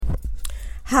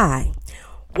Hi,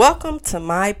 welcome to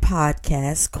my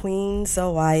podcast, Queen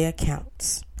Zoya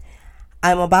Counts.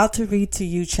 I'm about to read to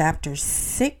you chapters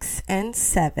 6 and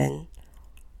 7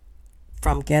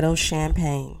 from Ghetto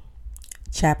Champagne.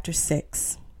 Chapter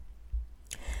 6.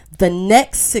 The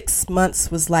next 6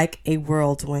 months was like a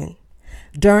whirlwind.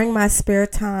 During my spare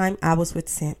time, I was with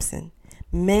Samson.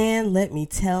 Man, let me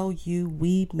tell you,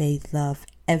 we made love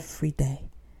every day,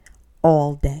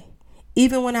 all day.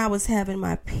 Even when I was having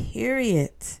my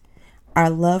period, our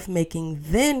lovemaking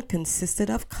then consisted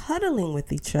of cuddling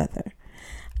with each other.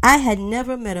 I had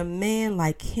never met a man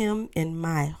like him in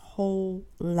my whole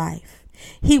life.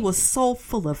 He was so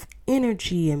full of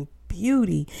energy and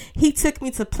beauty. He took me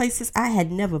to places I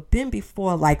had never been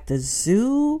before, like the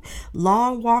zoo,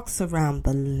 long walks around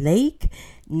the lake,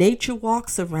 nature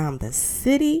walks around the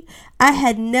city. I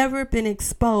had never been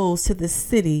exposed to the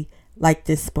city like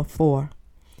this before.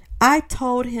 I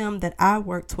told him that I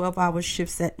worked 12-hour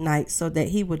shifts at night so that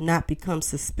he would not become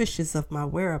suspicious of my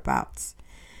whereabouts.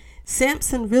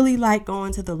 Samson really liked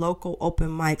going to the local open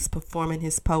mics performing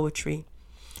his poetry.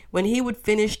 When he would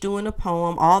finish doing a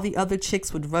poem, all the other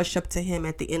chicks would rush up to him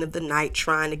at the end of the night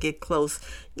trying to get close.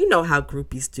 You know how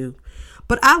groupies do.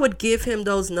 But I would give him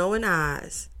those knowing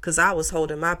eyes because I was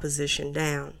holding my position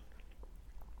down.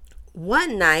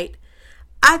 One night,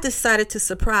 I decided to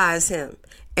surprise him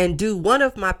and do one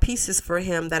of my pieces for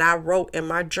him that I wrote in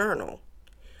my journal.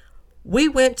 We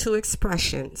went to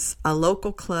Expressions, a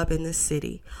local club in the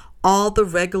city. All the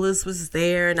regulars was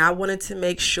there, and I wanted to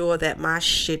make sure that my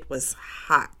shit was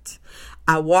hot.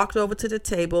 I walked over to the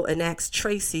table and asked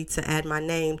Tracy to add my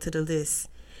name to the list.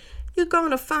 "You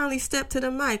gonna finally step to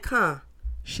the mic, huh?"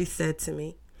 she said to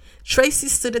me. Tracy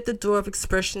stood at the door of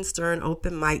Expressions during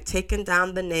open mic, taking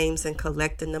down the names and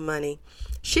collecting the money.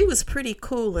 She was pretty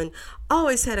cool and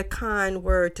always had a kind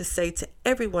word to say to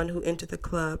everyone who entered the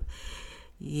club.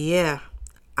 "Yeah,"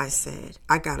 I said,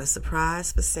 "I got a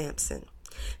surprise for Samson."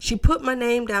 She put my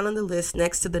name down on the list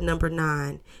next to the number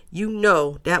 9. You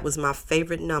know that was my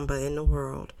favorite number in the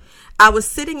world. I was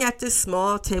sitting at this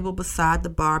small table beside the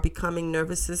bar, becoming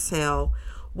nervous as hell.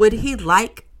 Would he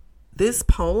like this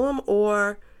poem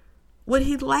or would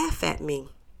he laugh at me?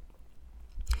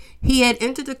 He had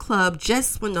entered the club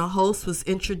just when the host was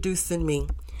introducing me.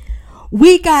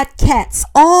 "We got cats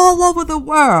all over the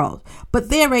world, but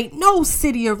there ain't no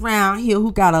city around here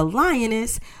who got a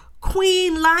lioness.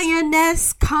 Queen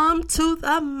Lioness, come to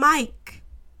the mic."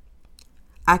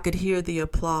 I could hear the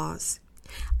applause.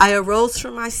 I arose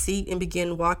from my seat and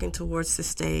began walking towards the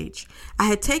stage. I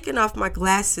had taken off my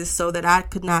glasses so that I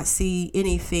could not see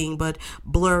anything but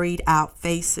blurred out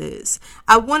faces.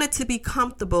 I wanted to be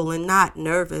comfortable and not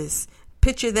nervous.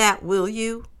 Picture that, will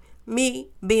you?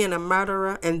 Me being a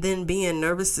murderer and then being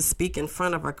nervous to speak in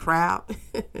front of a crowd.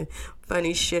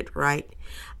 Funny shit, right?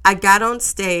 I got on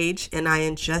stage and I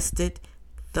adjusted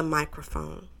the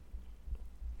microphone.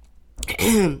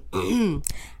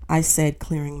 I said,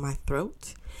 clearing my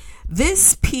throat.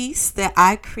 This piece that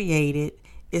I created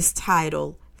is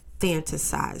titled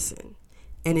Fantasizing,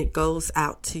 and it goes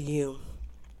out to you.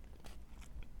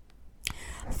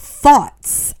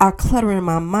 Thoughts are cluttering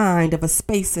my mind of a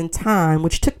space and time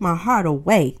which took my heart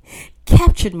away,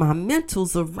 captured my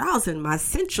mentals, arousing my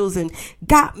sensuals, and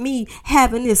got me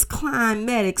having this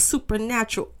climatic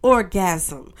supernatural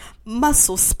orgasm,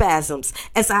 muscle spasms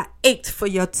as I ached for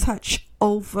your touch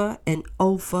over and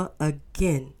over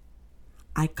again.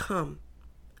 I come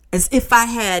as if I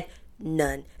had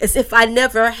none, as if I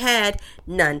never had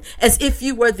none, as if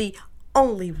you were the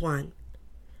only one.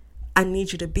 I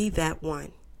need you to be that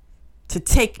one, to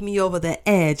take me over the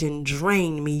edge and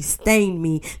drain me, stain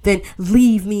me, then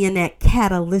leave me in that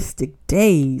catalytic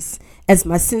daze as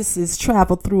my senses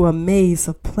travel through a maze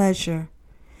of pleasure,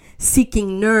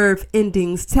 seeking nerve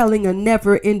endings, telling a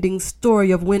never-ending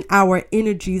story of when our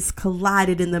energies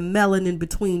collided and the melanin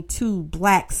between two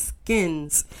black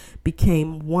skins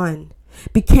became one,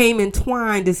 became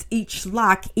entwined as each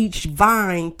lock, each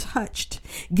vine touched,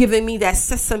 giving me that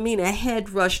sesamina head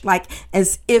rush like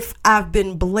as if I've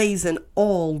been blazing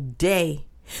all day.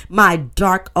 My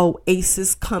dark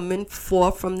oasis coming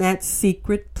forth from that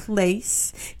secret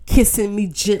place, kissing me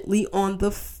gently on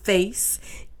the face,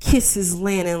 kisses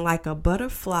landing like a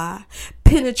butterfly,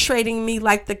 penetrating me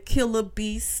like the killer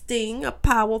bee's sting, a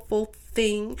powerful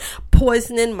thing,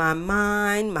 poisoning my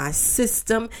mind, my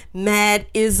system, mad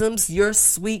isms. Your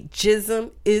sweet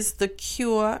jism is the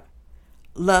cure.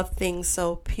 Love things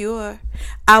so pure.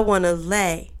 I want to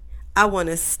lay, I want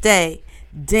to stay.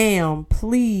 Damn,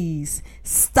 please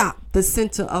stop the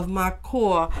center of my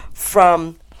core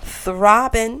from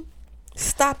throbbing.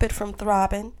 Stop it from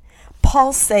throbbing,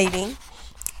 pulsating,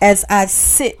 as I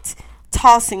sit,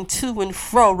 tossing to and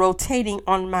fro, rotating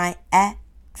on my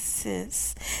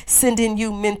axis, sending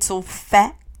you mental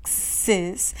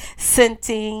faxes,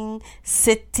 sitting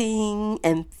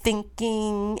and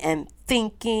thinking,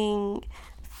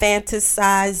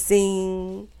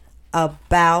 fantasizing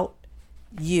about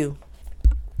you.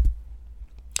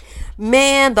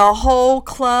 Man, the whole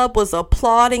club was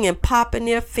applauding and popping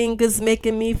their fingers,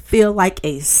 making me feel like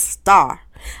a star.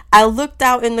 I looked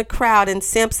out in the crowd, and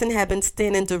Samson had been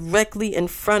standing directly in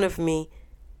front of me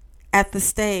at the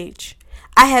stage.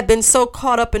 I had been so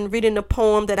caught up in reading the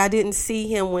poem that I didn't see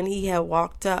him when he had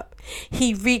walked up.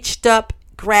 He reached up,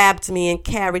 grabbed me, and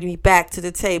carried me back to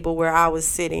the table where I was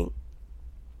sitting.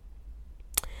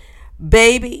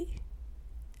 "Baby,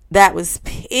 that was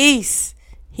peace,"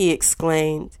 he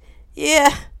exclaimed.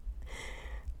 "Yeah,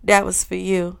 that was for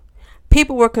you."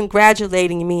 People were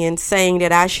congratulating me and saying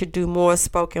that I should do more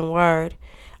spoken word.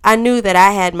 I knew that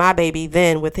I had my baby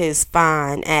then with his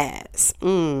fine ass.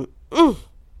 While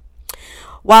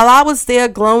I was there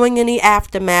glowing in the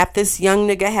aftermath, this young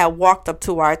nigga had walked up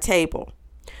to our table.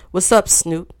 "What's up,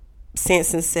 Snoop?"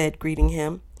 Samson said, greeting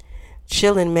him.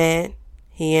 "Chillin', man,"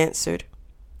 he answered.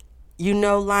 "You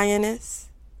know Lioness?"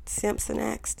 Samson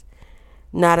asked.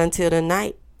 "Not until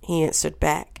tonight," he answered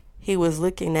back. He was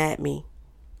looking at me.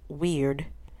 Weird.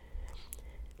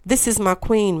 "This is my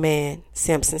queen, man,"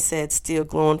 Samson said, still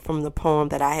glowing from the poem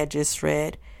that I had just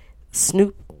read.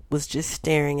 Snoop was just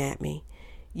staring at me.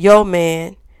 "Yo,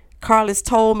 man, Carlos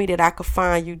told me that I could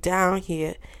find you down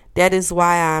here. That is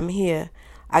why I'm here.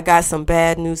 I got some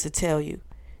bad news to tell you,"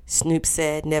 Snoop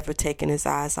said, never taking his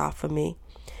eyes off of me.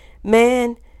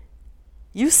 "Man,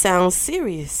 you sound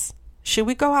serious. Should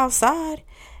we go outside?"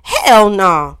 "Hell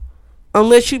no.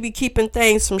 Unless you be keeping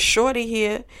things from Shorty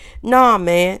here." "Nah,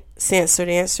 man," Samson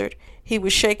answered. He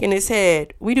was shaking his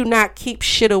head. "We do not keep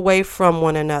shit away from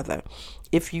one another,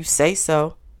 if you say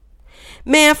so."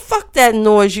 "Man, fuck that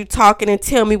noise you talking and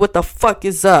tell me what the fuck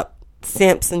is up,"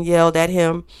 Samson yelled at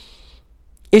him.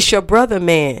 "It's your brother,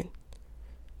 man,"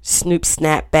 Snoop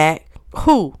snapped back.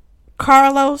 "Who?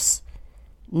 Carlos?"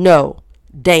 "No,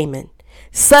 Damon."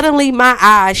 Suddenly my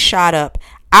eyes shot up.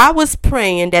 I was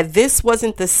praying that this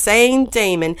wasn't the same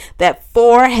Damon that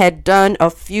Four had done a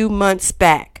few months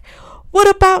back. "What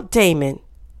about Damon?"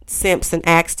 Samson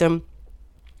asked him.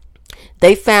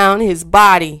 "They found his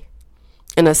body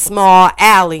in a small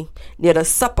alley near the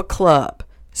supper club,"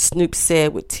 Snoop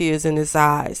said with tears in his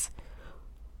eyes.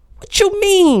 "What you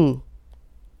mean,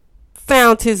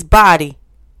 found his body?"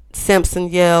 Samson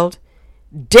yelled.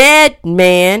 "Dead,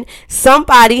 man.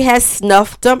 Somebody has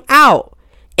snuffed him out.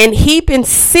 And he been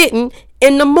sitting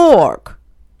in the morgue."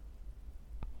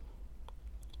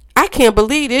 "I can't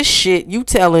believe this shit you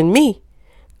telling me.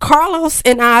 Carlos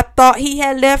and I thought he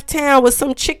had left town with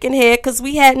some chicken head because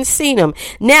we hadn't seen him.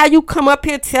 Now you come up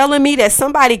here telling me that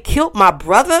somebody killed my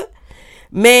brother?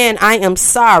 Man, I am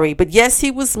sorry, but yes,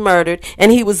 he was murdered,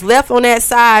 and he was left on that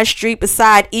side street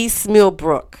beside East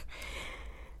Millbrook."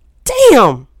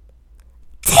 Damn!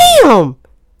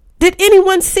 Did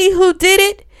anyone see who did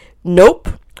it?" "Nope.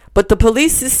 But the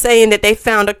police is saying that they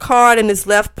found a card in his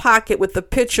left pocket with a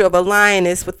picture of a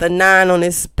lioness with a 9 on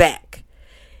his back."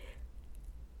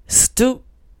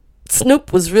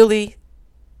 Snoop was really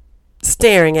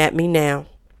staring at me now.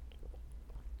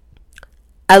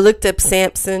 I looked at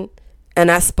Samson and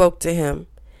I spoke to him.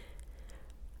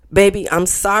 "Baby, I'm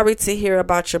sorry to hear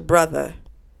about your brother.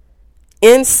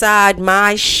 Inside,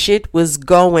 my shit was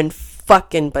going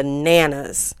fucking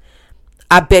bananas."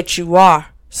 "I bet you are,"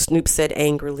 Snoop said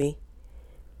angrily.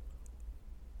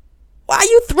 "Why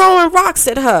you throwing rocks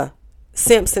at her?"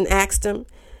 Samson asked him.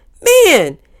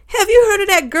 "Man, have you heard of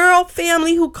that girl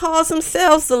family who calls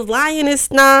themselves the Lioness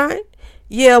 9?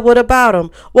 "Yeah, what about them?"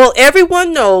 "Well,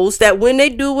 everyone knows that when they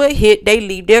do a hit, they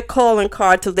leave their calling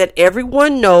card to let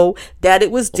everyone know that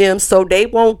it was them so they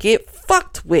won't get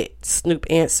fucked with," Snoop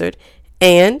answered.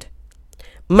 "And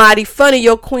mighty funny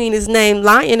your queen is named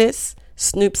Lioness,"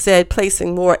 Snoop said,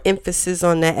 placing more emphasis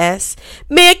on the S.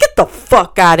 "Man, get the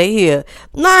fuck out of here.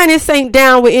 Lioness ain't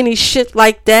down with any shit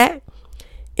like that."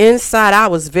 Inside, I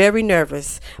was very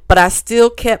nervous, but I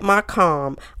still kept my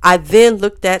calm. I then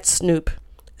looked at Snoop.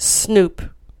 "Snoop,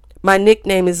 my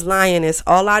nickname is Lioness.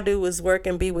 All I do is work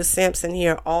and be with Samson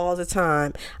here all the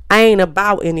time. I ain't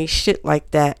about any shit like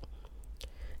that."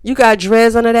 "You got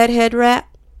dreads under that head wrap?"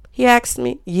 he asked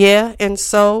me. "Yeah, and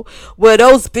so?" "Well,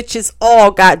 those bitches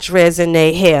all got dreads in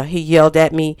their hair," he yelled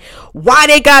at me. "Why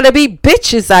they gotta be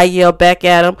bitches?" I yelled back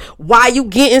at him. "Why you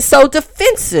getting so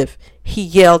defensive?" he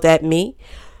yelled at me.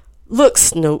 "Look,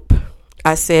 Snoop,"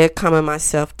 I said, calming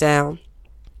myself down.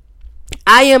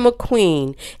 I am a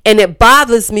queen, and it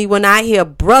bothers me when I hear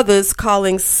brothers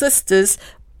calling sisters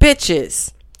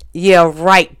bitches. Yeah,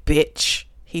 right, bitch,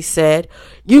 he said.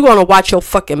 You gonna watch your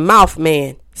fucking mouth,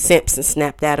 man, Samson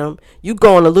snapped at him. You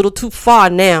going a little too far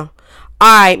now.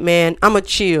 Alright, man, I'ma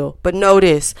chill, but know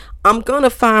this. I'm gonna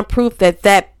find proof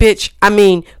that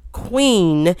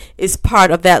queen, is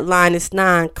part of that Linus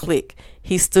 9 clique.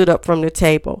 He stood up from the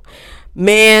table.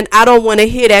 Man, I don't want to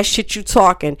hear that shit you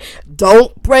talking.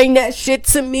 Don't bring that shit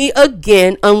to me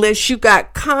again unless you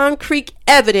got concrete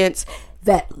evidence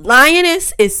that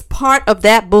Lioness is part of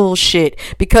that bullshit.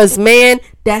 Because, man,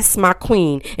 that's my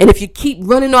queen. And if you keep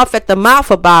running off at the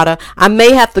mouth about her, I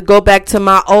may have to go back to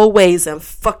my old ways and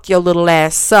fuck your little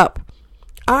ass up.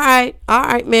 All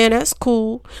right, man, that's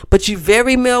cool. But you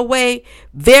very well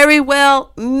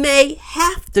may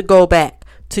have to go back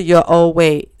to your old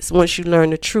ways once you learn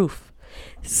the truth.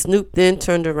 Snoop then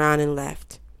turned around and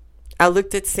left. I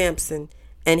looked at Samson,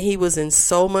 and he was in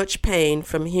so much pain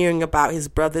from hearing about his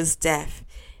brother's death.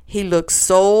 He looked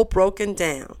so broken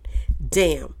down.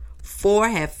 Damn, 4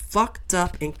 had fucked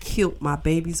up and killed my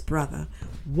baby's brother.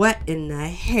 What in the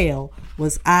hell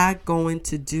was I going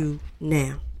to do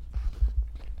now?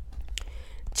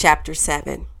 Chapter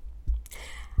 7.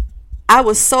 I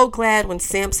was so glad when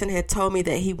Samson had told me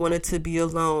that he wanted to be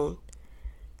alone.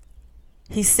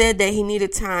 He said that he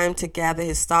needed time to gather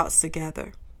his thoughts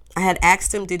together. I had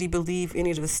asked him did he believe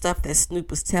any of the stuff that Snoop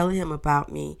was telling him about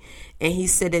me, and he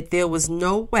said that there was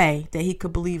no way that he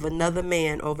could believe another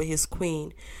man over his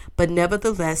queen, but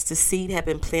nevertheless the seed had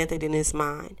been planted in his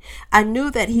mind. I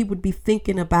knew that he would be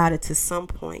thinking about it to some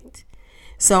point.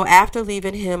 So after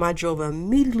leaving him, I drove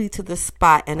immediately to the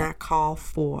spot and I called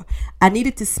 4. I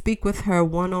needed to speak with her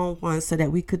one-on-one so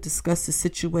that we could discuss the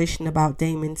situation about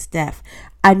Damon's death.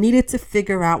 I needed to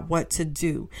figure out what to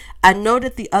do. I know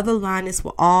that the other Linus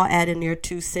were all adding their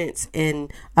 2 cents in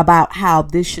about how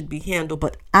this should be handled,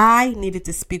 but I needed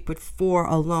to speak with 4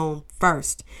 alone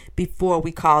first before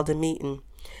we called a meeting.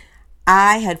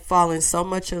 I had fallen so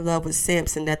much in love with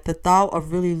Samson that the thought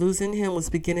of really losing him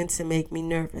was beginning to make me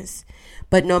nervous.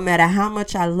 But no matter how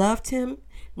much I loved him,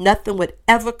 nothing would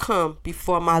ever come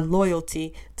before my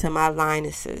loyalty to my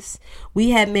Linuses. We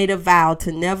had made a vow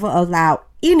to never allow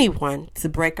anyone to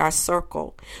break our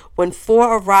circle. When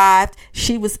 4 arrived,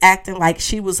 she was acting like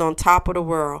she was on top of the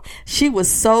world. She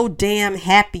was so damn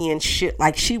happy and shit,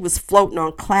 like she was floating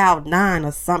on cloud 9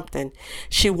 or something.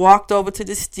 She walked over to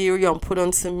the stereo and put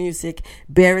on some music.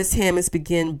 Barris Hammons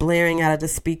began blaring out of the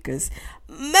speakers.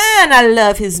 Man, I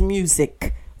love his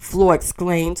music, Floor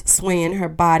exclaimed, swaying her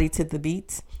body to the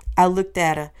beats. I looked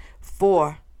at her.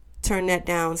 4, turn that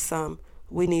down some.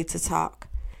 We need to talk.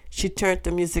 She turned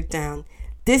the music down.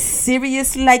 This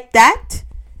serious like that?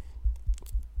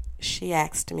 She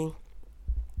asked me.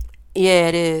 Yeah,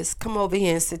 it is. Come over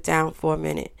here and sit down for a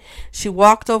minute. She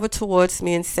walked over towards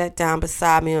me and sat down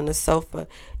beside me on the sofa.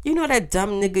 You know that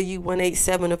dumb nigga you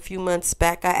 187 a few months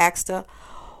back? I asked her.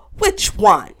 Which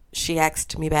one? She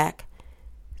asked me back.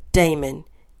 Damon.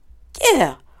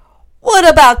 Yeah. What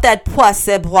about that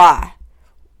Poissebois?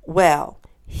 Well,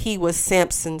 he was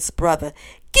Samson's brother.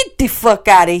 Get the fuck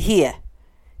out of here.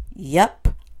 Yep,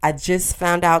 I just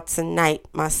found out tonight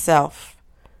myself.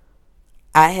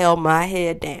 I held my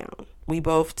head down. We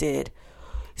both did.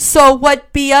 So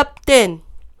what be up then?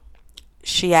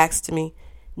 She asked me.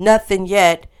 Nothing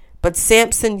yet, but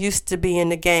Samson used to be in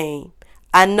the game.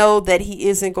 I know that he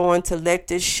isn't going to let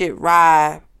this shit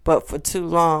ride but for too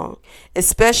long,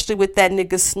 especially with that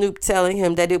nigga Snoop telling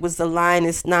him that it was the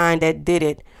Linus 9 that did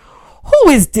it. Who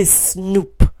is this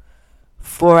Snoop?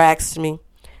 4 asked me.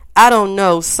 I don't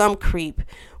know, some creep,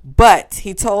 but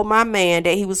he told my man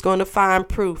that he was going to find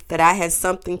proof that I had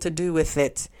something to do with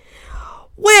it.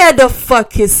 Where the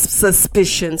fuck his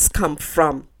suspicions come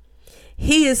from?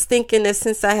 He is thinking that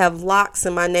since I have locks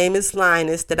and my name is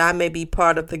Linus, that I may be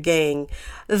part of the gang.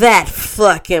 That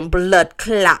fucking blood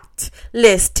clot.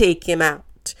 Let's take him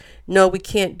out. No, we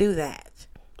can't do that.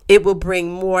 It will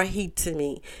bring more heat to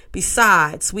me.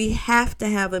 Besides, we have to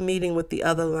have a meeting with the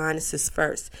other Linuses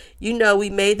first. You know, we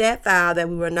made that vow that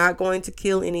we were not going to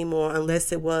kill anymore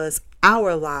unless it was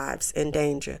our lives in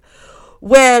danger.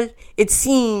 Well, it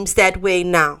seems that way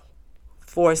now,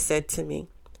 4 said to me.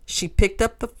 She picked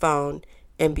up the phone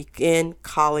and began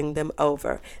calling them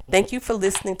over. Thank you for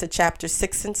listening to Chapter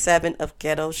 6 and 7 of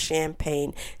Ghetto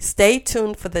Champagne. Stay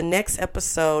tuned for the next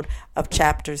episode of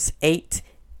Chapters 8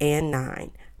 and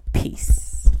 9. Peace.